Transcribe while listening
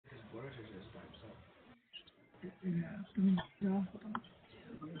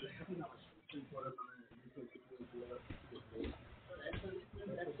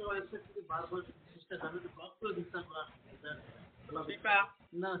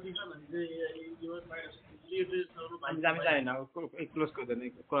আমি জানি না, ক্লোজ করে দেন,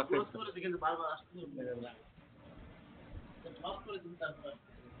 কিন্তু বারবার আসছে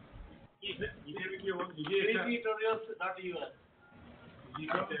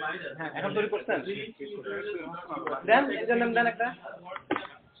এখন তৈরি করছেন দেন, এর জন্য দেন একটা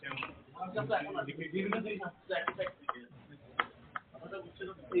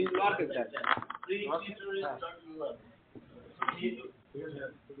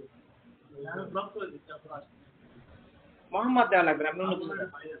মোহাম্মদ দেওয়া লাগবে, আপনি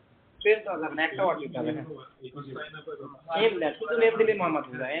স্পেস দেওয়া যাবে না, একটা ওয়ার্ড দিতে হবে। এম দেন, শুধু নেম দিলে মোহাম্মদ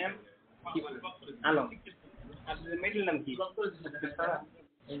হয়ে যায়। এম আলম, আপনার মিডল নাম কি?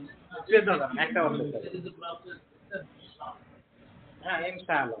 স্পেস দেওয়া যাবে না, একটা ওয়ার্ড দিতে হবে। হ্যাঁ, এম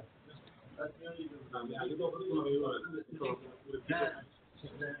শাহ আলম।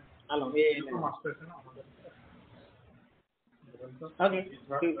 আলম ওকে,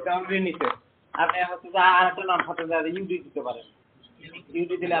 কাউন্টার নিচে আপনি হচ্ছে যে আর একটা নাম সাথে ইউডি দিতে পারেন।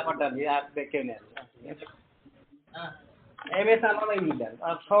 ইউডি দিলে আপনারটা দিয়ে আর কেউ নেন। এম এস আলম ইউডি দেন,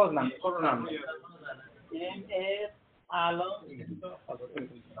 আর সহজ নাম, কোনো নাম M S Alam,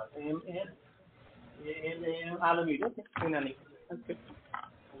 M S Alam UD, ওকে শুনানি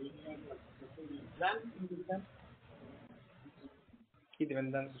কি দেবেন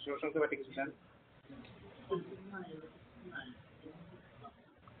দেন, সংখ্যা বাটি কিছু দেন।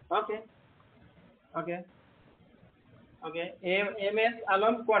 ওকে ওকে ওকে, এম এস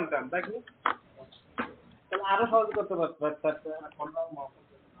আলম কোয়ান্টাম, তাই কি? তাহলে আরো সহজ করতে পারবেন।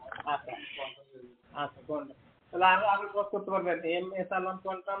 আচ্ছা আচ্ছা, কোয়ান্টাম তাহলে আরো সহজ করতে পারবেন। এম এস আলম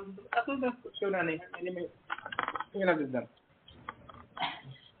কোয়ান্টাম, এত শুনানি এগুলা দিবেন।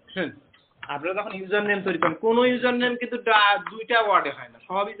 আপনারা যখন ইউজার নেম তৈরি করেন, কোন ইউজার নেম কিন্তু দুইটা ওয়ার্ডে হয় না,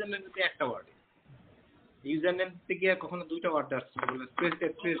 সব ইউজার নেম কিন্তু একটা ওয়ার্ডে। ইউজার নেম থেকে কখনো দুইটা ওয়ার্ড আসছে বলে স্পেস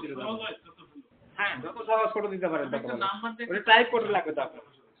দিতে হবে। হ্যাঁ, যত সহজ করে দিতে পারেন তত ভালো। ওটা টাইপ করতে লাগবে তো আপনার।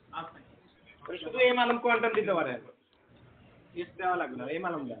 ওটা শুধু এম আলম কোয়ান্টাম দিতে পারেন, এস দেওয়া লাগবে না। এম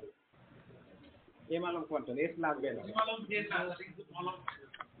আলম দেন, এম আলম কোয়ান্টাম, এস লাগবে না।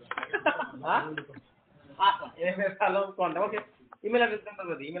 আচ্ছা, এম এস আলম কোয়ান্টাম, ওকে। ইমেল অ্যাড্রেস দেন তো,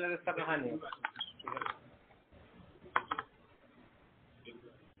 ইমেল অ্যাড্রেস আপনার হয়নি।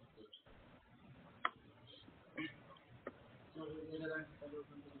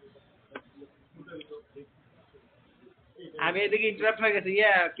 আমি এদিকে ইন্টারাপ্ট হয়ে গেছি।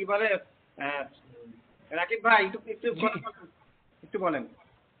 কি বলে রাকিব ভাই, একটু বলেন।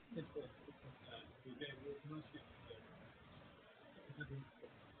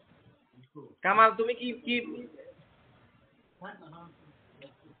 কামাল, তুমি কি কি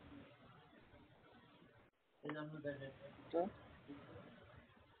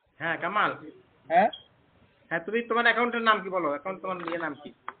হ্যাঁ কামাল, হ্যাঁ হ্যাঁ, তুমি তোমার অ্যাকাউন্টের নাম কি বলো? অ্যাকাউন্ট তোমার ইয়ে নাম কি?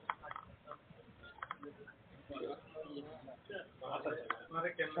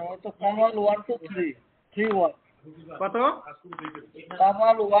 কামাল 1231 কত?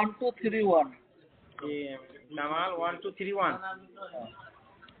 কামাল 1231 কামাল 1231।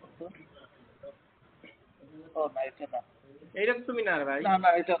 ও না, এটা না, এইটা তো তুমি না ভাই। না না,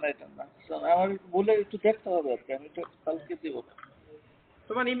 এটা না, এটা না, আমার বলে একটু দেখতে হবে আর কি। আমি তো কালকে দিব।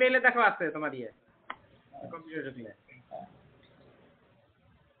 তোমার ইমেইলে দেখো আছে তোমার ইয়ে কম্পিউটার ঢুকলে।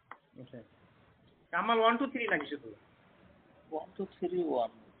 আচ্ছা, কামাল 123 নাকি শুধু?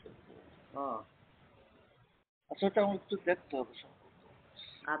 1231। হ্যাঁ, আচ্ছা, এটা আমার একটু দেখতে হবে।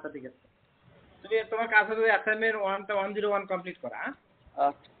 আচ্ছা ঠিক আছে। তুমি তোমার কাজ হবে অ্যাসাইনমেন্ট 101 কমপ্লিট করা।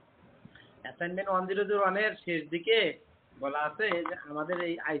 আচ্ছা, অ্যাসাইনমেন্ট 1001 এর শেষ দিকে বলা আছে যে আমাদের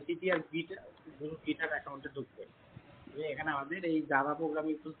এই আইসিটি আর গিটহাব অ্যাকাউন্টে ঢুকবে। এখানে আমাদের এই জাভা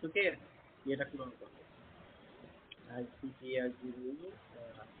প্রোগ্রামিং পুস্তকের ইয়েটা পূরণ করবে। আইসিটি আর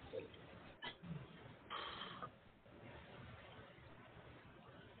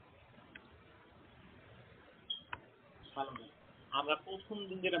আমরা প্রথম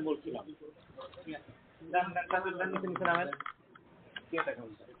দিন যেটা বলছিলাম,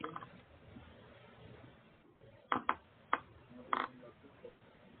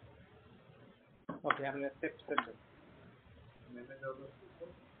 ওকে, আপনি স্টেপ দেন।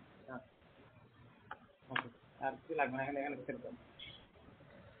 ওকে, আর কি লাগবে না, এখানে স্টেপ দেন,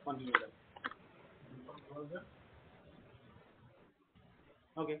 কন্টিনিউ দেন।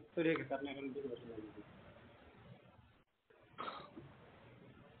 ওকে, তৈরি হয়ে গেছে। আপনি এখন বুঝতে পারছেন।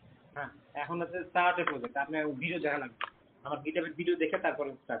 হ্যাঁ, এখন হচ্ছে স্টার্ট এ প্রজেক্ট। আপনার ভিডিও দেখা লাগবে, আমার গিটহাবের ভিডিও দেখে তারপরে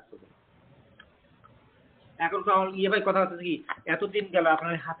স্টার্ট করবেন। এখন তো আমার ভাই কথা হচ্ছে কি এতদিন গেল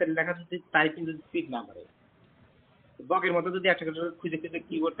আপনার হাতের লেখা যদি টাইপিং যদি স্পিড না বাড়ে বকের মতো যদি একটা খুঁজে খুঁজে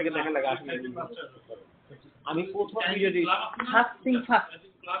কিবোর্ড থেকে দেখা লাগে আসলে আমি প্রথম ভিডিওটি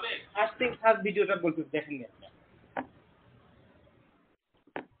ফার্স্ট ভিডিওটা বলতে দেখেন নি আপনি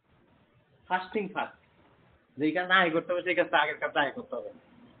ফার্স্ট যেই কাজ আয় করতে হবে সেই কাজটা আগের কাজটা আয় করতে হবে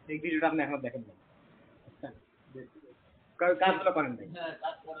এই ভিডিওটা আপনি এখনো দেখেন না কাজগুলো করেন নাই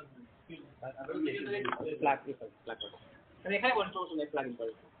এখানে বলতে সমস্যা নেই প্লাগিং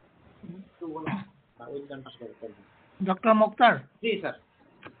করে ডক্টর মুক্তার, জি স্যার।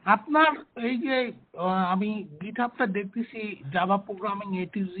 আপনার এই যে আমি গিটহাবটা দেখতেছি Java programming A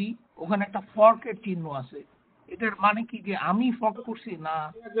to Z, ওখানে একটা ফর্কের চিহ্ন আছে, এটার মানে কি যে আমি ফর্ক করছি না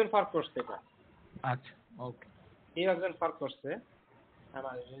একজন ফর্ক করছে এটা? আচ্ছা, ওকে, একজন ফর্ক করছে,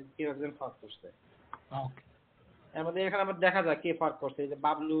 আমার একজন ফর্ক করছে। ওকে, আমাদের এখানে আবার দেখা যায় কে ফর্ক করছে, এই যে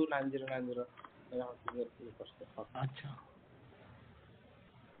বাবলু 9090 করছে। আচ্ছা,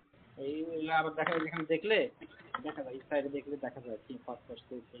 এই আবার দেখা যায় এখানে দেখলে দেখা যায়, এই সাইডে দেখলে দেখা যায় কি ফর্ক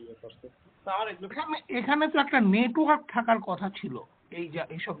করছে, কে করছে। তো আমার এখানে তো একটা নেটওয়ার্ক থাকার কথা ছিল, এই যে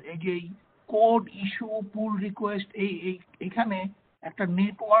এইসব এই যে কোড ইস্যু পুল রিকোয়েস্ট এখানে একটা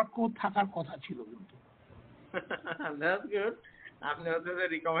নেটওয়ার্কও থাকার কথা ছিল কিন্তু। দ্যাটস গুড, আপনি হচ্ছে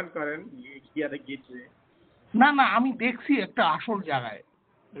রিকমেন্ড করেন কি আর গিটে। না না, আমি দেখছি একটা আসল জায়গায়,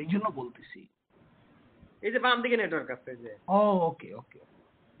 এই জন্য বলতেছি। এই যে বাম দিকে নেটওয়ার্ক আছে, যে ও ওকে ওকে,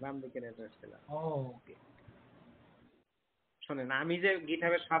 বাম দিকে নেটওয়ার্ক ছিল। ও ওকে, শোনেন, আমি যে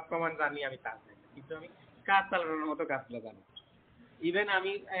গিটহাবের সব কমান্ড জানি আমি তা জানি, কিন্তু আমি কাজ চালানোর মতো কাজগুলো জানি। ইভেন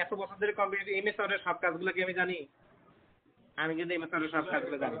আমি এত বছর ধরে কম্পিউটার এমএস ওয়ার্ডের সব কাজগুলো কি আমি জানি? আমি কিন্তু এমএস ওয়ার্ডের সব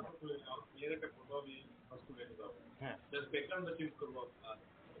কাজগুলো জানি না। হ্যাঁ,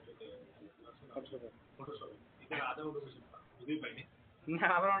 না,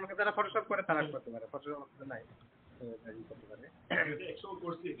 আবার অনেকে যারা ফটোশপ করে তারা করতে পারে, ফটোশপ নাই করতে পারে।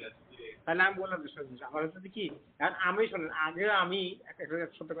 তাহলে আমি বললাম আমার হচ্ছে কি, কারণ আমি শোনেন, আগে আমি একটা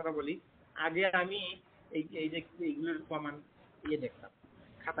সত্য কথা বলি, আগে আমি এই যে এইগুলোর কমান্ড দেখতাম,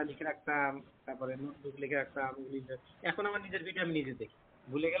 খাতা লিখে রাখতাম, তারপরে নোটবুক লিখে রাখতাম। এখন আমার নিজের ভিডিও আমি নিজে দেখি,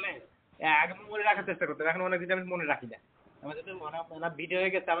 ভুলে গেলে আগে মনে রাখার চেষ্টা করতাম, এখন অনেক কিছু আমি মনে রাখি না। আমার যদি মনে ভিডিও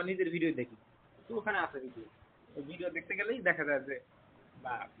হয়ে গেছে, আমার নিজের ভিডিও দেখি, তো ওখানে আছে ভিডিও। ওই ভিডিও দেখতে গেলেই দেখা যায় যে,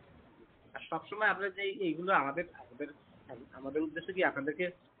 বা সবসময় আপনার যে এইগুলো আমাদের আমাদের উদ্দেশ্য কি আপনাদেরকে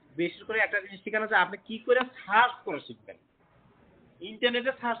বেশি করে একটা জিনিস শেখানো, যে আপনি কি করে সার্চ করে শিখবেন।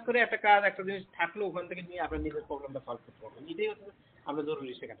 ইন্টারনেটে সার্চ করে একটা কাজ, একটা জিনিস থাকলে ওখান থেকে নিয়ে আপনার নিজের প্রবলেমটা সলভ করতে পারবেন। এটাই হচ্ছে আমরা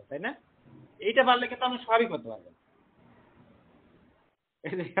জরুরি শেখাটা, তাই না? এইটা পারলে কিন্তু আপনি সবই করতে পারবেন।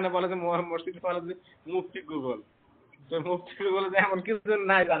 এখানে বলে যে মসজিদ বলে যে মুফতি গুগল, তো মুফতি গুগল যে এমন কিছু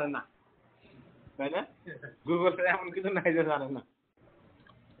নাই জানে না, তাই না? গুগল এমন কিছু নাই যে জানে না।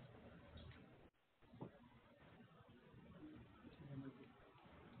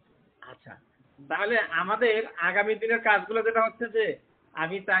 আচ্ছা, তাহলে আমাদের আগামী দিনের কাজগুলো যেটা হচ্ছে যে,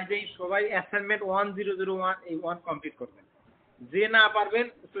 আমি চাই যে সবাই অ্যাসাইনমেন্ট 1001 এই 1 কমপ্লিট করবেন। যে না পারবেন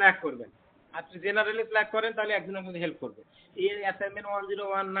ফ্ল্যাগ করবেন, আর যদি জেনারেলি ফ্ল্যাগ করেন তাহলে একজন আপনাদের হেল্প করবে। এই অ্যাসাইনমেন্ট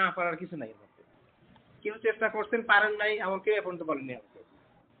 101 না পারার কিছু নাই। কেউ চেষ্টা করছেন, পারেন নাই, এমন কেউ এখন তো বলেনি আমাকে।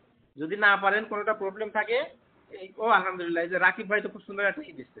 যদি না পারেন, কোনোটা প্রবলেম থাকে, ও আলহামদুলিল্লাহ, এই যে রাকিব ভাই তো খুব সুন্দর একটা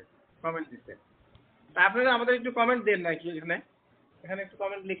দিচ্ছে, কমেন্ট দিচ্ছে। তা আপনারা আমাদের একটু কমেন্ট দেন না, একটু এখানে একটু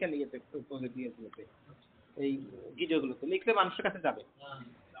কমেন্ট লিখে নিয়ে দিয়েছে এই ভিডিওগুলোতে, লিখলে মানুষের কাছে যাবে।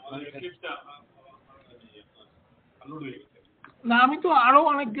 না, আমি তো আরো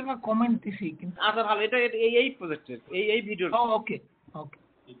অনেক জায়গায় কমেন্ট দিছি কিন্তু। আচ্ছা, ভালো, এটা এই প্রজেক্টের এই ভিডিওর। ওকে ওকে,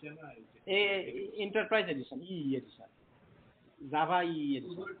 এই enterprise addition, addition, Java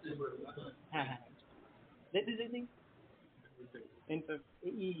addition. হ্যাঁ হ্যাঁ, দেখি এন্টার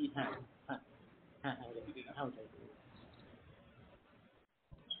হ্যাঁ হ্যাঁ হ্যাঁ হ্যাঁ, ওটাই।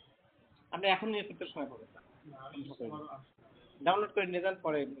 আপনি এখন নিয়ে করতে সময় পাবেন না, ডাউনলোড করে নিয়ে যান,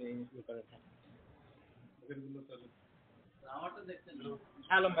 পরে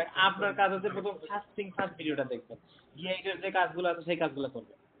আলম ভাই, আপনার কাজ হচ্ছে প্রথম ফার্স্ট ভিডিওটা দেখবেন, গিয়ে যে কাজগুলো আছে সেই কাজগুলো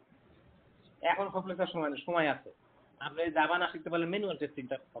করবেন। এখন কমপ্লিট সময় আছে, আপনি জাভা না শিখতে পারলে ম্যানুয়াল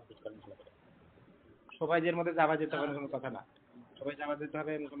টেস্টিংটা কমপ্লিট করেন ভালো করে। সবাই এর মধ্যে জাভা যেতে পারে কোনো কথা না, সবাই জাভা যেতে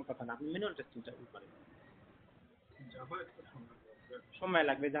হবে এমন কোনো কথা না, আপনি ম্যানুয়াল টেস্টিংটা করেন। সময়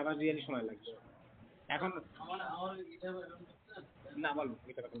লাগবে, জাভা রিয়েলি সময় লাগবে। এখন না বলুন,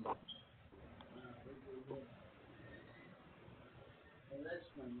 এটা এখন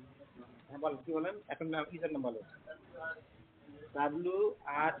হ্যাঁ বলেন, কি বলেন এখন? ইউজার নাম বলেন।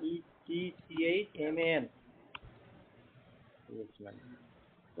 WRETCHMAN।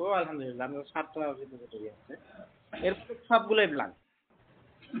 ও আলহামদুলিল্লাহ, আপনার 7টা রিপোজিটরি আছে, এর সবগুলোই ব্ল্যাঙ্ক,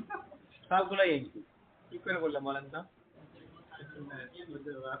 সবগুলোই এমটি। কি করে বললাম বলেন তো?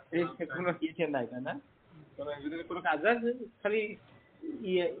 এই কোনো ইয়ে নাই তাই না? তবে যদি কোনো কাজ আছে খালি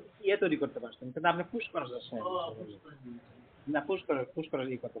ইয়ে তৈরি করতে পারছেন, কিন্তু আপনি পুশ করার চেষ্টা না, পুশ করার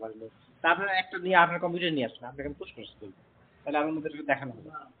ইয়ে করতে পারলে তারপরে একটা নিয়ে আপনার কম্পিউটার নিয়ে আসবেন, আপনাকে পুশ করতে তাহলে আমার মধ্যে দেখানো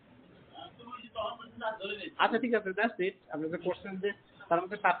হবে। আচ্ছা ঠিক আছে, দ্যাটস ইট। আপনি যে করছেন যে তার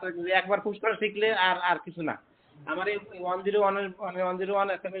মধ্যে 7টা একবার পুশ করা শিখলে আর কিছু না। আমার এই 101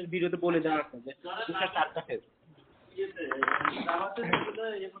 এসএমএস ভিডিওতে বলে দেওয়া আছে যে পুশের 4টা ফেজ।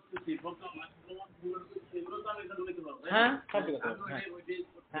 হ্যাঁ সত্যি কথা,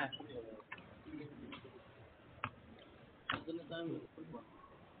 হ্যাঁ সত্যি কথা।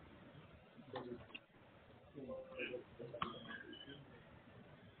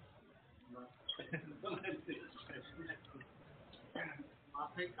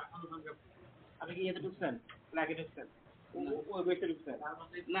 আপনি কি ইয়েতে ঢুকছেন? ফ্ল্যাগে ঢুকছেন? ওই বেসে ঢুকছেন?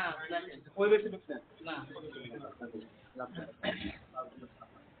 না, ওই বেসে ঢুকছেন? না,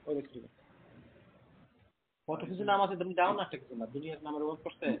 ওই বেসে ঢুকছেন। কত কিছু নাম আছে, তুমি যাও না, একটা কিছু না, দুনিয়ার নামের ওয়ার্ক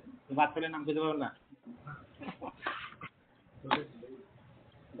করছে বাদ পেলে নাম খুঁজে পাবো না।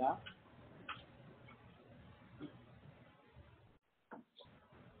 দাও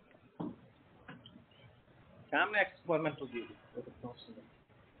সামনে এক্সপেরিমেন্ট দিয়ে দিই।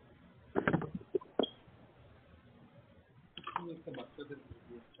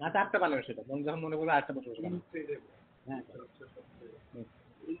 আচ্ছা আটটা বানাবে সেটা যখন মনে করবে আটটা বছর হ্যাঁ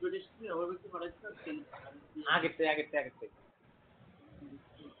আগের থেকে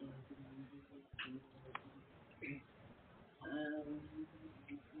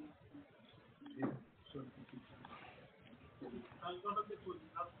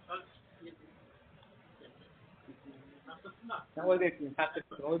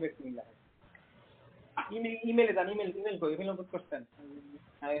ওই ব্যক্তি ইমেলে যান, ইমেল করছেন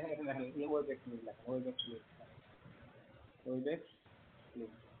ওই ব্যক্তি লেখা ওই ব্যক্তি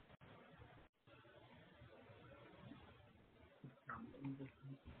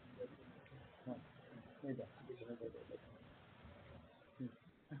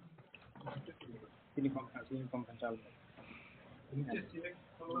তিনি কনফারেন্স চালু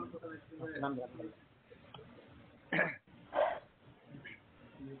নাম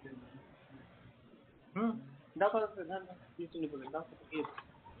দাও কথা দাও কিছু নিয়ে বলে দাও কি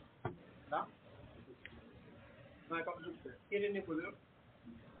দাও না কত কে নিয়ে বলে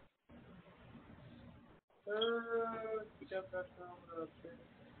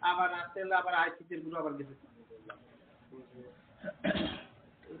আবার আসলে আবার আইসিটির গুলো আবার গেছে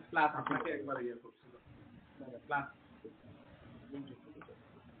ক্লাস আপনাকে একবার ইয়ে করছিল ক্লাস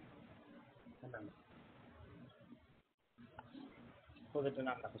প্রজেক্টের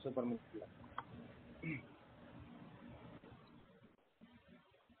নাম রাখো সুপার মুশকিল।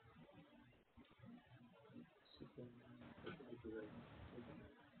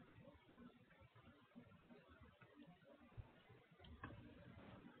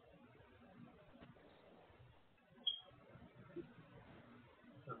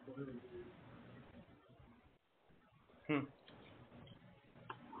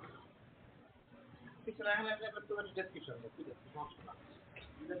 কিছু না হলে তোমার ডেসক্রিপশন ঠিক আছে, সমস্যা না।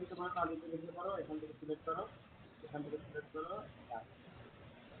 যদি তোমার তাহলে লিখতে পারো, এখান থেকে সিলেক্ট করো, এখান থেকে সিলেক্ট করো,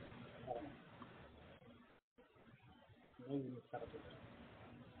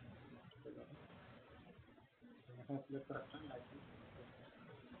 এখানে সিলেক্ট করা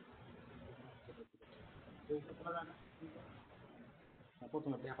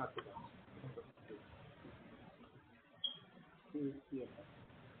প্রথমে ব্যাপার ছিল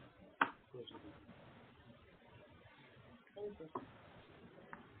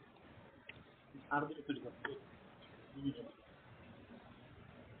আর দুটো তৈরি করতে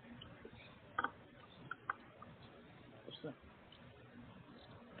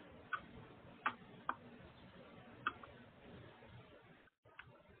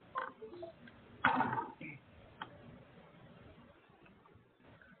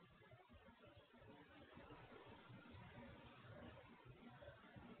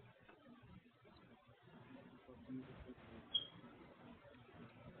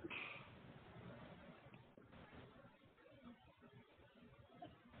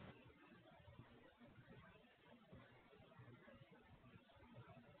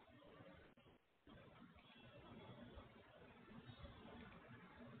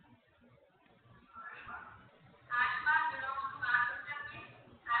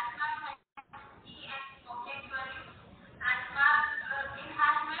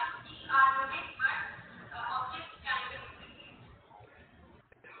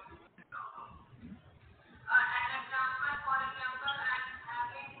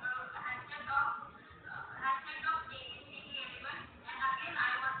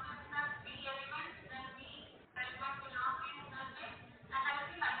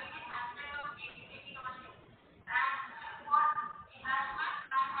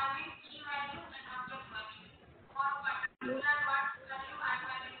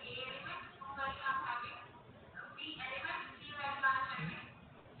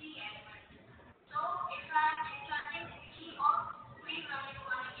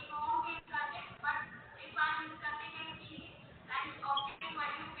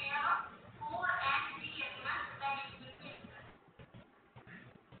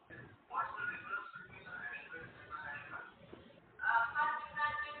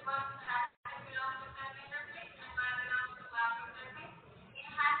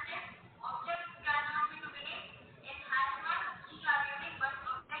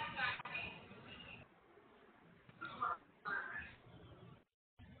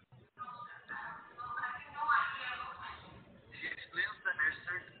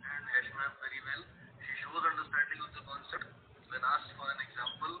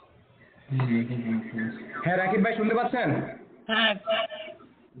হ্যাঁ রাকিব ভাই শুনতে পাচ্ছেন? হ্যাঁ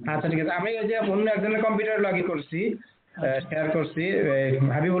আচ্ছা ঠিক আছে, আমি ওই যে অন্য একজনের কম্পিউটার লগ ইন করছি, শেয়ার করছি,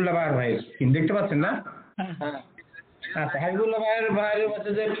 হাবিবুল্লাহ ভাই দেখতে পাচ্ছেন না? হ্যাঁ আচ্ছা, হাবিবুল্লাহ ভাইয়ের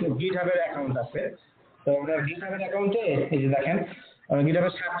হচ্ছে যে গিটহাবের অ্যাকাউন্ট আছে। তো ওনার গিটহাবের অ্যাকাউন্টে এই যে দেখেন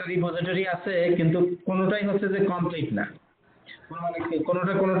গিটহাবের 7টা রিপোজিটরি আছে, কিন্তু কোনোটাই হচ্ছে যে কমপ্লিট না, মানে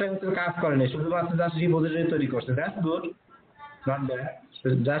কোনোটাই হচ্ছে কাজ করেনি, শুধুমাত্র জাস্ট রিপোজিটরি তৈরি করছে। That's good, not bad,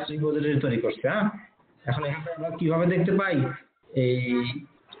 just repository তৈরি করছে। হ্যাঁ, এখন এখানে আমরা কিভাবে দেখতে পাই?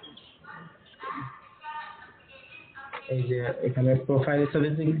 এই যে এখানে প্রোফাইল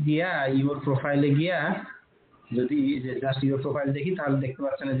সার্ভিসে গিয়া ইউর প্রোফাইলে গিয়া যদি জাস্ট ইউর প্রোফাইল দেখি, তাহলে দেখতে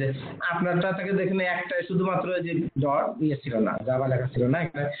পাচ্ছেন যে আপনারটা থেকে দেখেন একটা শুধুমাত্র যে ডট ছিল না, জাভা লেখা ছিল না,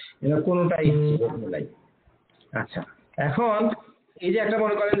 এটা কোনোটাই নাই। আচ্ছা, এখন এই যে একটা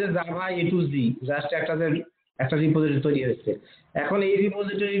মনে করেন যে Java A to Z just একটা রিপোজিটরি তৈরি হয়েছে। এখন এই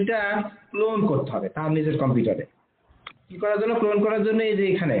রিপোজিটরিটা ক্লোন করতে হবে তার নিজের কম্পিউটারে। কি করার জন্য? ক্লোন করার জন্য এই যে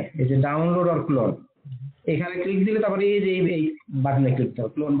এখানে এই যে ডাউনলোড অর ক্লোন, এখানে ক্লিক দিলে তারপরে এই যে এই বাটনে ক্লিক দিতে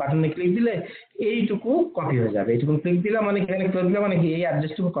হবে। ক্লোন বাটনে ক্লিক দিলে এইটুকু কপি হয়ে যাবে। এইটুকু ক্লিক দিলাম মানে এখানে ক্লিক দিলাম মানে কি এই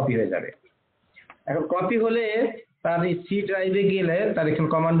অ্যাড্রেসটুকু কপি হয়ে যাবে। এখন কপি হলে তার এই সি ড্রাইভে গেলে তার এখানে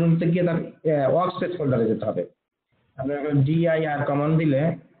কমান্ড রুমতে গিয়ে তার ওয়ার্কস্পেস ফোল্ডারে যেতে হবে। আপনি এখন dir কমান্ড দিলে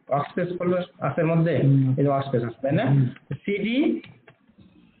ওয়ার্কস্পেস ফোল্ডার আছে এর মধ্যে, এই ওয়ার্কস্পেস আছে তাই না? সিডি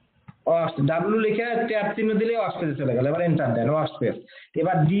ডাব্লিউ লিখে ট্যাব চিহ্ন দিলে ওয়ার্কস্পেসে চলে গেল। এবার এন্টার দেন ওয়ার্কস্পেস।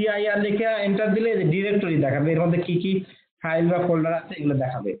 এবার dir লিখে এন্টার দিলে যে ডিরেক্টরি দেখাবে, এর মধ্যে কি কি ফাইল বা ফোল্ডার আছে এগুলো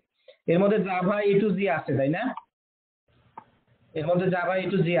দেখাবে। এর মধ্যে জাভা A to Z আছে তাই না? এর মধ্যে জাভা A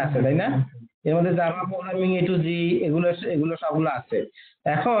to Z আছে তাই না? এর মধ্যে Java programming A to Z এগুলো সবগুলো আছে।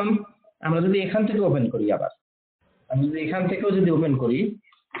 এখন আমরা যদি এখান থেকে ওপেন করি, আবার আমি যদি এখান থেকেও যদি ওপেন করি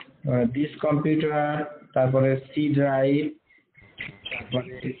দিস কম্পিউটার, তারপরে সি ড্রাইভ,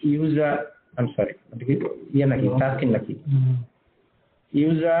 তারপরে ইউজার, আই এম সরি ইয়ে নাকি টাস্কিং নাকি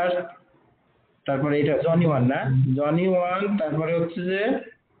ইউজার, তারপরে এটা জনি 1 না, জনি 1, তারপরে হচ্ছে যে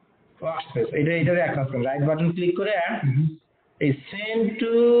ওয়ার্কস্পেস, এটারে এক কাজ করুন, রাইট বাটন ক্লিক করে এই send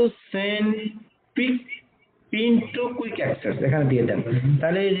pin two quick access এখানে দিয়ে দেন।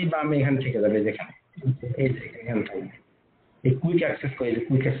 তাহলে এই যে বামে এখানে থেকে যাবে, যেখানে এই যে এখানে থাকবে এই কুইক অ্যাক্সেস করে,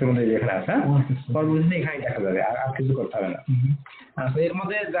 কুইক অ্যাক্সেস মধ্যে যেখানে আছে পরবর্তীতে এখানে দেখা যাবে, আর কিছু করতে হবে না। আচ্ছা, এর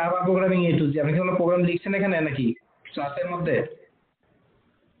মধ্যে Java programming A to Z, আপনি কি কোনো প্রোগ্রাম লিখছেন এখানে নাকি কিছু আছে এর মধ্যে?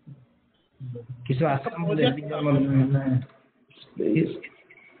 কিছু আছে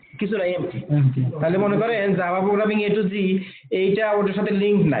কিছু নাই, এমটি। তাহলে মনে করেন Java programming A to Z এইটা ওটার সাথে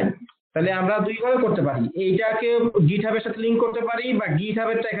লিংক নাই, তাহলে আমরা দুইভাবে করতে পারি। এইটাকে গিটহাবের সাথে লিংক করতে পারি বা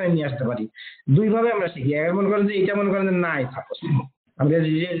গিটহাবেরটা এখানে নিয়ে আসতে পারি। দুইভাবে আমরা শিখি। মনে করেন যে এইটা মনে করেন যে নাই, সাপোজ আমরা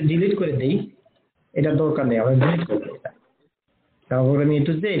ডিলিট করে দেই, এটা দরকার নেই, আমরা ডিলিট করে দিই। Java programming A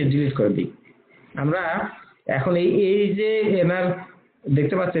to Z এটা ডিলিট করে দিই। আমরা এখন এই যে এনার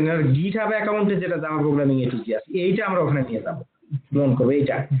দেখতে পাচ্ছেন এনার গিটহাব অ্যাকাউন্টে যেটা Java programming A to Z আছে, এইটা আমরা ওখানে নিয়ে যাবো, ক্লোন করবো।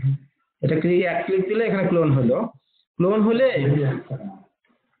 এটা এক ক্লিক দিলে এখানে ক্লোন হলো। ক্লোন হলে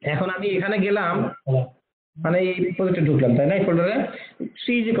এখন আমি এখানে গেলাম, মানে এই প্রজেক্টে ঢুকলাম তাই না, এই ফোল্ডারে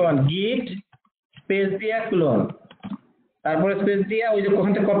সিজি কমান্ড গিট স্পেস দিয়া ক্লোন, তারপরে স্পেস দিয়া ওই যে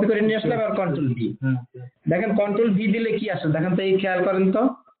ওখান থেকে কপি করে নিয়ে আসলাম, আর কন্ট্রোল ভি। দেখেন কন্ট্রোল ভি দিলে কি আসছে দেখেন তো, এই খেয়াল করেন তো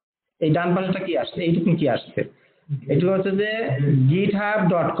এই ডান পাশেটা কি আসছে, এইটুকু কি আসছে, এটুকু হচ্ছে যে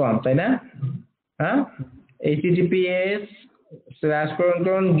github.com তাই না? হ্যাঁ,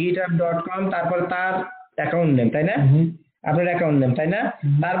 https://github.com, তারপরে তার অ্যাকাউন্ট নেম তাই না, আপনার অ্যাকাউন্ট নেম তাই না,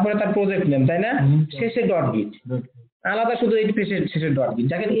 তারপরে তার প্রজেক্ট নেম তাই না, শেষে .git আলাদা, শুধু এই শেষে .git।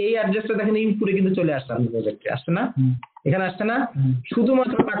 দেখেন এই অ্যাড্রেসটা দেখেন এই উপরে কিন্তু চলে আসছে, আপনার প্রজেক্টে আসছে না, এখানে আসছে না,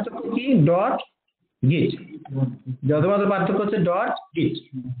 শুধুমাত্র পার্থক্য কি .git, যতমাত্র পার্থক্য হচ্ছে .git,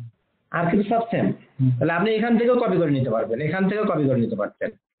 আর কিছু সব সেম। তাহলে আপনি এখান থেকেও কপি করে নিতে পারবেন, এখান থেকেও কপি করে নিতে পারতেন।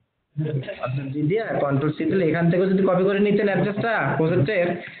 কন্ট্রোল সি দিলে এখান থেকে যদি কপি করে নিতেন অ্যাড্রেসটা প্রজেক্টের,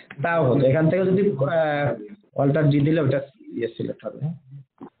 তাও হতো। এখান থেকে যদি অল্টার জি দিলে ওটা সিলেক্ট হবে,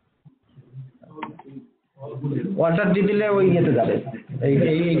 অল্টার জি দিলে ওই ইয়েতে যাবে,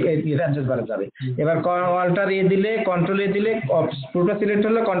 এই অ্যাড্রেস বারে যাবে। এবার অল্টার এ দিলে, কন্ট্রোল এ দিলে পুরোটা সিলেক্ট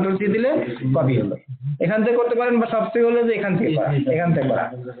হলো, কন্ট্রোল সি দিলে কপি হলো। এখান থেকে করতে পারেন, বা সবচেয়ে হলো যে এখান থেকে করা,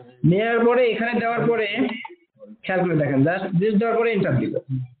 নেওয়ার পরে এখানে দেওয়ার পরে খেয়াল করে দেখেন, জাস্ট দিস দেওয়ার পরে এন্টার দিল।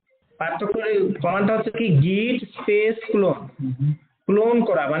 পার্থক্য কমান্ডটা হচ্ছে কি গিট স্পেস ক্লোন, ক্লোন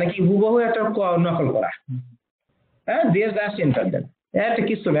করা মানে কি হুবহু একটা নকল করা। হ্যাঁ, দিয়ে জাস্ট এন্টার দেন, এটা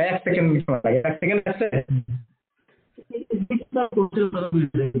কিছু না, 1 সেকেন্ড লাগে, 1 সেকেন্ড আছে।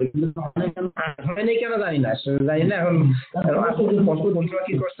 কেন জানি না এখন বন্ধুরা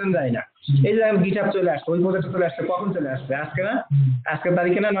কি করছেন জানি না। এই যে গিটহাব চলে আসছে, ওই প্রজেক্ট চলে আসছে, কখন চলে আসছে? আজকে না, আজকের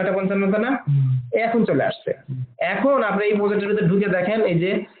তারিখে না, 9:55 না, এখন চলে আসছে। এখন আপনি এই প্রজেক্টের ভিতরে ঢুকে দেখেন, এই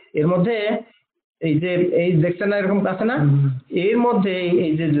যে এর মধ্যে এই যে এই দেখছেন না এরকম আছে না, এর মধ্যে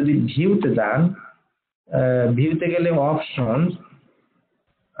এই যে যদি ভিউতে যান, ভিউতে গেলে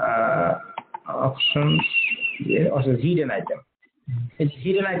অপশন হিডেন আইটেম, এই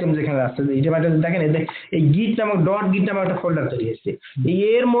হিডেন আইটেম যেখানে আছে, হিডেন আইটেম দেখেন এই গিট নামক গিট নামক একটা ফোল্ডার তৈরি হয়েছে।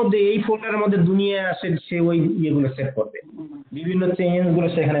 এর মধ্যে এই ফোল্ডারের মধ্যে দুনিয়া আসে, সে ওই ইয়েগুলো সেট করবে, বিভিন্ন চেঞ্জ গুলো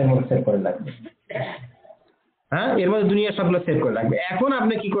সেখানে এর মধ্যে সেট করে রাখবে। হ্যাঁ, এর মধ্যে দুনিয়া সবগুলো সেট করে রাখবে। এখন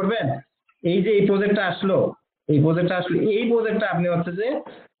আপনি কি করবেন, এই যে এই প্রজেক্টটা আসলো, এই প্রজেক্টটা আপনি হচ্ছে যে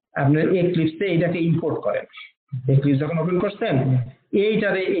আপনার এক্লিপসে এইটাকে ইম্পোর্ট করেন। এক্লিপস যখন ওপেন করছেন,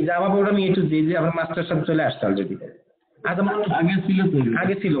 এইটারে এই জাভা প্রোগ্রাম যে আপনার মাস্টার সাথে চলে আসছে অলরেডি।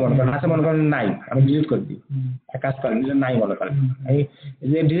 আগে ছিল মনে করেন, আচ্ছা মনে করেন নাই, আমি ডিলিট করে দিই, এক কাজ করেন নাই মনে করেন,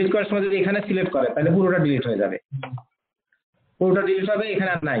 যে ডিলিট করার সময় যদি এখানে সিলেক্ট করে তাহলে পুরোটা ডিলিট হয়ে যাবে, পুরোটা ডিলিট হবে,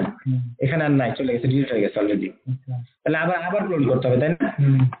 এখানে আর নাই, এখানে আর নাই, চলে গেছে, ডিলিট হয়ে গেছে অলরেডি। তাহলে আবার ক্লোন করতে হবে, তাই না?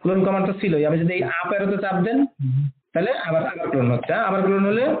 ক্লোন কমান্ড তো ছিলই, আমি যদি এই আপ অ্যারোতে চাপ দেন তাহলে আবার ক্লোন হচ্ছে, আবার ক্লোন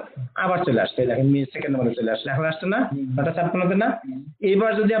হলে আবার চলে আসছে, দেখেন সেকেন্ড মধ্যে চলে আসছে, এখন আসছে না, ওটা চাপ করতে না।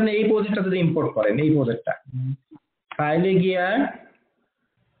 এবার যদি আপনি এই প্রজেক্টটা যদি ইম্পোর্ট করেন, এই প্রজেক্টটা ফাইলে গিয়া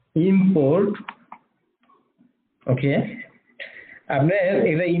ইম্পোর্ট, ওকে, আপনি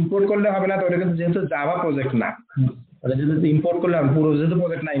এটা ইম্পোর্ট করলে হবে না, তো ওটা কিন্তু যেহেতু জাভা প্রজেক্ট না, ওটা যদি ইম্পোর্ট করলে পুরো যেহেতু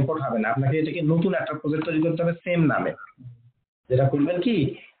প্রজেক্ট না, ইম্পোর্ট হবে না, আপনাকে এটাকে নতুন একটা প্রজেক্ট তৈরি করতে হবে সেম নামে। যেটা করবেন কি,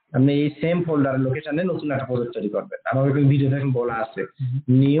 আপনি এই সেম ফোল্ডার লোকেশনে নতুন একটা প্রজেক্ট তৈরি করবেন। আমার ওখানে ভিডিওতে এখন বলা আছে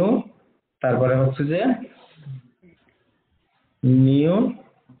নিউ, তারপরে হচ্ছে যে নিউ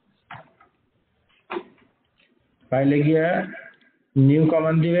ফাইলে গিয়া নিউ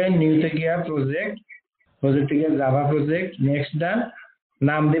কমান্ড দিবেন, নিউতে গিয়া প্রজেক্টে গিয়ে জাভা প্রজেক্ট, নেক্সট দা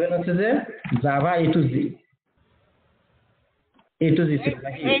নাম দিবেন হচ্ছে যে জাভা A to Z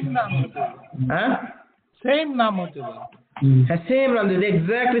হ্যাঁ, সেম নাম হতে হবে, হ্যাঁ সেম নাম দিতে,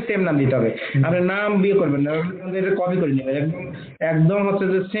 এক্স্যাক্টলি সেম নাম দিতে হবে। আপনি নাম বিয়ে করবেন না, এটা কপি করে নেবেন, একদম হচ্ছে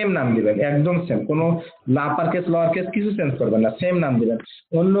যে সেম নাম দিবেন, একদম সেম, কোনো আপার কেস লোয়ার কেস কিছু চেঞ্জ করবেন না, সেম নাম দিবেন।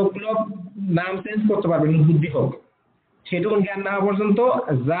 অন্যগুলো নাম চেঞ্জ করতে পারবেন, বুদ্ধি হোক, সেটুকু জ্ঞান না হওয়া পর্যন্ত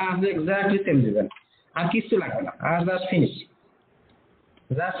যা আছে এক্স্যাক্টলি সেম দিবেন, আর কিছু লাগবে না, আর জাস্ট ফিনিশ,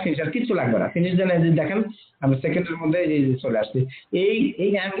 আর কিছু লাগবে না, ফিনিশ দেন। এই যে দেখেন আমি সেকেন্ডের মধ্যে এই যে চলে আসছে,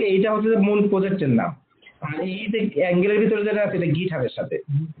 এইটা হচ্ছে যে মূল প্রজেক্টের নাম। আর এই যে অ্যাঙ্গেলের ভিতরে যেটা আছে এটা গিটহাবের সাথে,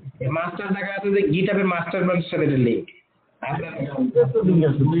 মাস্টার দেখা আছে যে গিটহাবের মাস্টার ব্রাঞ্চের সাথে এটা লিংক,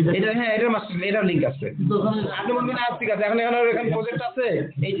 এটা হ্যাঁ এটা মাস্টার, এটা লিংক আছে। আপনি বলবেন আজ ঠিক আছে, এখন এখানে প্রজেক্ট আছে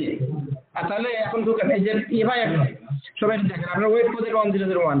এই যে, আর তাহলে এখন ঢুকেন এই যে ভাই সবাই দেখেন আপনার ওয়েব প্রজেক্ট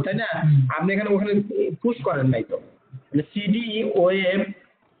 1001, তাই না? আপনি এখানে ওখানে পুশ করেন নাই তো, সিডি ওয়েব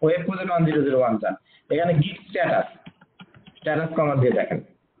প্রজেক্ট 1001 যান, এখানে গিট স্ট্যাটাস কমান্ড দিয়ে দেখেন,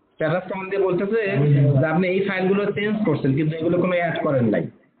 স্ট্যাটাস কমান্ড দিয়ে বলতেছে যে আপনি এই ফাইলগুলো চেঞ্জ করছেন কিন্তু এগুলো কোনো অ্যাড করেন নাই,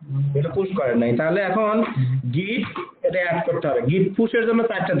 এটা পুশ করেন নাই, তাহলে এখন গিট এটা অ্যাড করতে হবে। গিট পুশের জন্য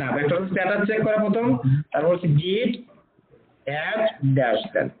 4টা ধাপ, একটা হচ্ছে স্ট্যাটাস চেক করা প্রথম, তারপর হচ্ছে গিট অ্যাড ড্যাশ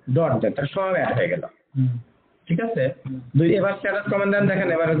দেন ডট দেন, তার সব অ্যাড হয়ে গেল, ঠিক আছে? এবার স্ট্যাটাস কমান্ড দেন, দেখেন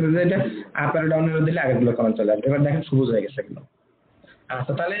এবার হচ্ছে যে এটা আপ আর ডাউন এর দিলে আগেরগুলো কমান্ড চলে আসবে, এবার দেখেন সবুজ হয়ে গেছে এগুলো।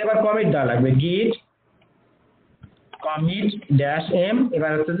 আচ্ছা তাহলে এবার কমিট দেওয়া লাগবে, গিট কমিট ড্যাশ এম,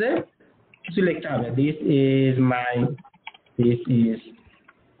 এবার হচ্ছে যে কিছু লিখতে হবে, this is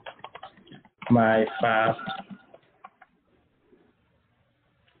my first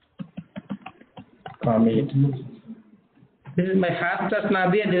commit, this is my first task না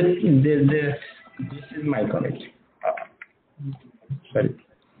দিয়ে this is my commit, sorry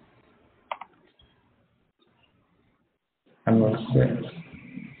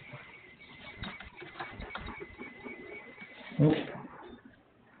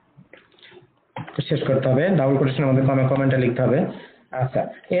শেষ করতে হবে, ডাবল কোটেশনের মধ্যে কমেন্টটা লিখতে হবে। আচ্ছা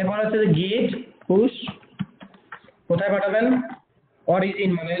এরপর হচ্ছে যে গিট পুশ কোথায় পাঠাবেন,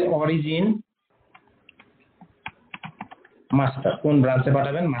 অরিজিন মানে অরিজিন মাস্টার, কোন ব্রাঞ্চে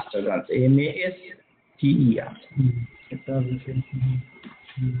পাঠাবেন, মাস্টার ব্রাঞ্চে, MASTER,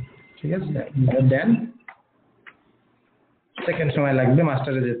 ঠিক আছে? দেন সেকেন্ড সময় লাগবে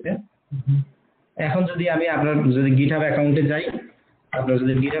মাস্টারে যেতে। এখন যদি আমি আপনার যদি গিটহাব অ্যাকাউন্টে যাই, আপনার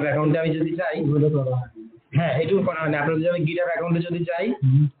যদি গিটহাব অ্যাকাউন্টে আমি যদি যাই, হ্যাঁ এটুকু করা হয়নি, আপনার যদি আমি গিটহাব অ্যাকাউন্টে যদি যাই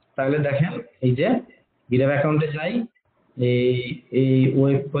তাহলে দেখেন এই যে গিটহাব অ্যাকাউন্টে যাই, এই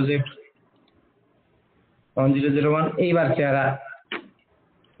ওয়েব প্রজেক্ট 1001, এইবার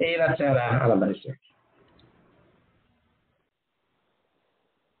চেহারা আলাদা হয়েছে,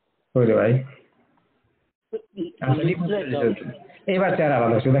 ভাই এবার চেহারা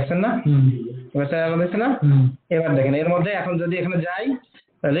আলাদা হচ্ছে, দেখছেন না? এবার চেহারা আলাদা হচ্ছে না? এবার দেখেন এর মধ্যে এখন যদি এখানে যাই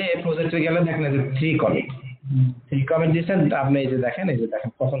তাহলে এই প্রজেক্টে গেলে দেখেন এই যে 3 কমেন্ট দিয়েছেন আপনি, এই যে দেখেন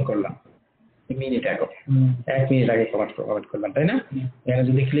কখন করলাম, মিনিট আগে, 1 মিনিট আগে কমেন্ট করলাম, তাই না? এখানে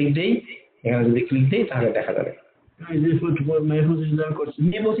যদি ক্লিক দিই তাহলে দেখা যাবে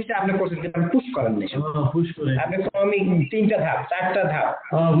আপনি করছেন কিন্তু আপনি পুশ করেন না, আপনি ক্রমিক 3টা ধাপ 4টা ধাপ।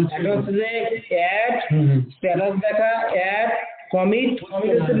 একটা হচ্ছে যে অ্যাড, স্ট্যাটাস দেখা, অ্যাড, কমিট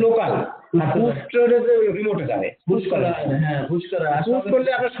হচ্ছে লোকাল, আর পুশ করে রিমোটে যাবে। পুশ করলে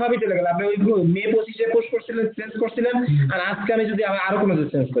আপনার সবই চলে গেল। আপনি ওই মে 25-এ পুশ করছিলেন, চেঞ্জ করছিলেন, আর আজকে আমি যদি আরো কোনো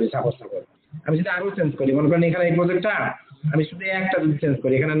চেঞ্জ করি, সাপোজ আমি যদি আরো চেঞ্জ করি, মনে করেন এখানে এই প্রজেক্টটা আমি শুধু একটা যদি চেঞ্জ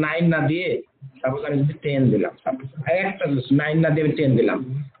করি, এখানে 9 না দিয়ে সাপোজ আমি যদি 10 দিলাম, একটা 9 না দিয়ে আমি 10 দিলাম,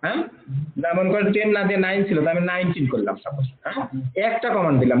 হ্যাঁ, না মনে করেন 10 না দিয়ে 9 ছিল, তো আমি 19 করলাম সাপোজ, হ্যাঁ, একটা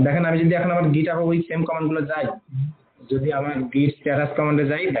কমান্ড দিলাম। দেখেন আমি যদি এখন আমার গিট আবার ওই সেম কমান্ড গুলো যাই, যদি আমার গিট স্ট্যাটাস কমান্ডে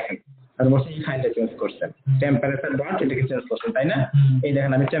যাই, দেখেন আর বসে এই ফাইলটা চেঞ্জ করছেন, টেম্পারেচার ডট এটাকে চেঞ্জ করছেন, তাই না? এই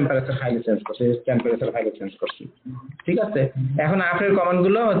দেখেন আমি টেম্পারেচার ফাইলে চেঞ্জ করছি, ঠিক আছে? এখন আপনার কমান্ড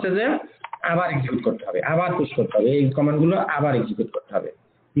গুলো হচ্ছে যে আবার এক্সিকিউট করতে হবে, আবার পুশ করতে হবে, এই কমান্ড গুলো আবার এক্সিকিউট করতে হবে।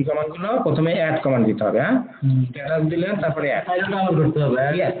 এই কমান্ড গুলো প্রথমে অ্যাড কমান্ড দিতে হবে, হ্যাঁ, স্ট্যাটাস দিলেন, তারপরে অ্যাড করতে হবে,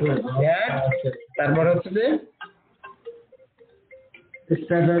 অ্যাড, তারপরে হচ্ছে যে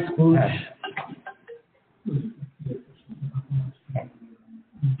স্ট্যাটাস পুশ।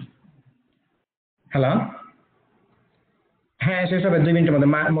 হ্যালো, হ্যাঁ শেষ হবে 2 মিনিটের মধ্যে,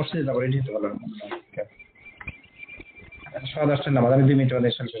 মসজিদে যাবো, রেডি হতে বলো, 10:10 নামাজ, আমি 2 মিনিটের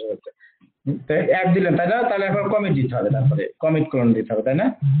মধ্যে শেষ হয়ে যাচ্ছে। অ্যাড দিলেন, তাই না? তাহলে এখন কমিট দিতে হবে, তারপরে কমিট করুন দিতে হবে, তাই না?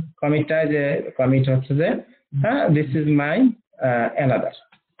 কমিটটা যে কমিট হচ্ছে যে হ্যাঁ, this is my another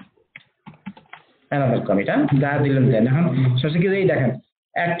commit, হ্যাঁ, যা দিলেন দেন। এখন শেষে কি এই দেখেন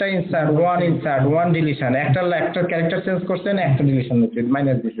একটা ইনসার্ট, ওয়ান ডিলিশন, একটা ক্যারেক্টার চেঞ্জ করছেন, একটা ডিলিশন হচ্ছে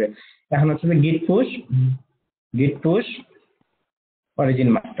মাইনাস দিছে। এখন হচ্ছে যে গিট পুশ অরিজিন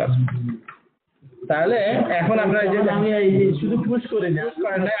মাস্টার। তাহলে এখন আপনারা যে আমি শুধু পুশ করে না,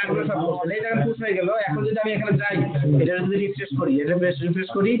 আপনারা সব করছেন, এই দেখেন পুশ হয়ে গেল। এখন যদি আমি এখানে যাই, এটা যদি রিফ্রেশ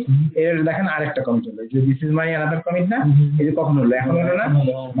করি, এর দেখেন আরেকটা কমিট হলো, যে this is my another commit না, এই যে কখন হলো, এখন হলো না,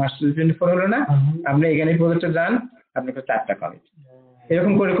 মাস্টার 24 হলো না। আপনি এখানে প্রজেক্টে যান, আপনার 4টা কমিট,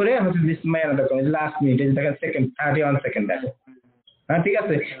 এরকম করে করে হচ্ছে this is my another commit, last minute, এই দেখেন সেকেন্ড 31 সেকেন্ড দেখো, হ্যাঁ, ঠিক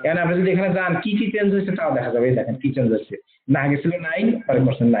আছে? এখন আপনি যদি এখানে যান কি কি চেঞ্জ হয়েছে তাও দেখা যাবে। এই দেখেন কি চেঞ্জ হয়েছে, না গেছিল 9, পরে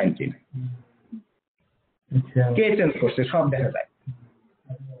করছেন 19, কে চেঞ্জ করছে সব দেখা যায়,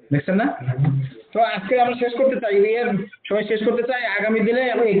 দেখছেন না? তো আজকে আমরা শেষ করতে চাই, এর সবাই শেষ করতে চাই আগামী দিনে।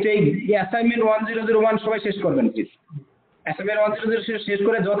 এবং এই অ্যাসাইনমেন্ট 1001 সবাই শেষ করবেন প্লিজ। অ্যাসাইনমেন্ট 1001 শেষ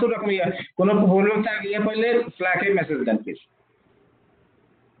করে যত রকম কোনো প্রবলেম থাকে পাইলে স্ল্যাকে মেসেজ দেন প্লিজ।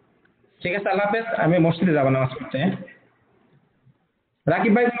 ঠিক আছে, আল্লাহ হাফেজ। আমি মসজিদে যাবো নামাজ পড়তে।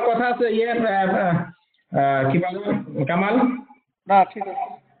 রাকিব ভাই কোনো কথা আছে? কি বলো কামাল? না, ঠিক আছে,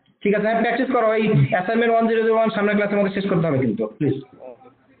 ঠিক আছে, প্র্যাকটিস করো। এই অ্যাসাইনমেন্ট 1001 সামনের ক্লাসের মধ্যে শেষ করতে হবে কিন্তু প্লিজ।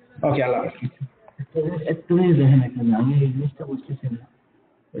 ওকে, আল্লাহ হাফেজ। একটু দেখেন এখানে আমি এই জিনিসটা বুঝতেছি না,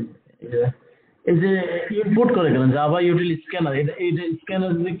 এই যে ইনপুট করে কেন জাভা ইউটিল স্ক্যানার, এটা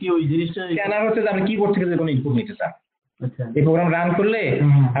স্ক্যানার যে কি ওই জিনিসটা, স্ক্যানার হচ্ছে যে আপনি কিবোর্ড থেকে যে কোনো ইনপুট নিতে চান। আচ্ছা, এই প্রোগ্রাম রান করলে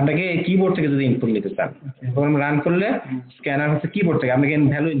আপনাকে কিবোর্ড থেকে যদি ইনপুট নিতে চান, প্রোগ্রাম রান করলে স্ক্যানার হচ্ছে কিবোর্ড থেকে আপনাকে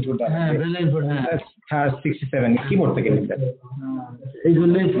ভ্যালু ইনপুট দেওয়া হ্যাঁ ভ্যালু ইনপুট, হ্যাঁ 67 কিবোর্ড থেকে নিতে চান, এই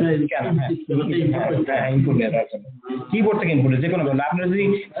জন্য ইনপুট দেওয়ার জন্য কিবোর্ড থেকে ইনপুট যে কোনো ভ্যালু। আপনি যদি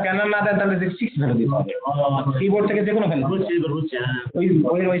স্ক্যানার না দেন তাহলে 6 ভ্যালু দিতে হবে, কিবোর্ড থেকে যে কোনো ভ্যালু।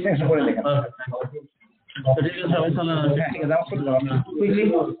 ওই সেকশন করে দেখেন। ঠিক আছে, সবাই চলে আসে। হ্যাঁ ঠিক আছে,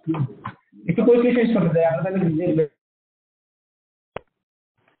 একটু কুইকলি শেষ করতে চাই আপনাদের। জি,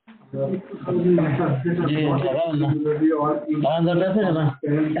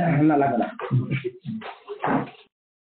 না লাগবে না।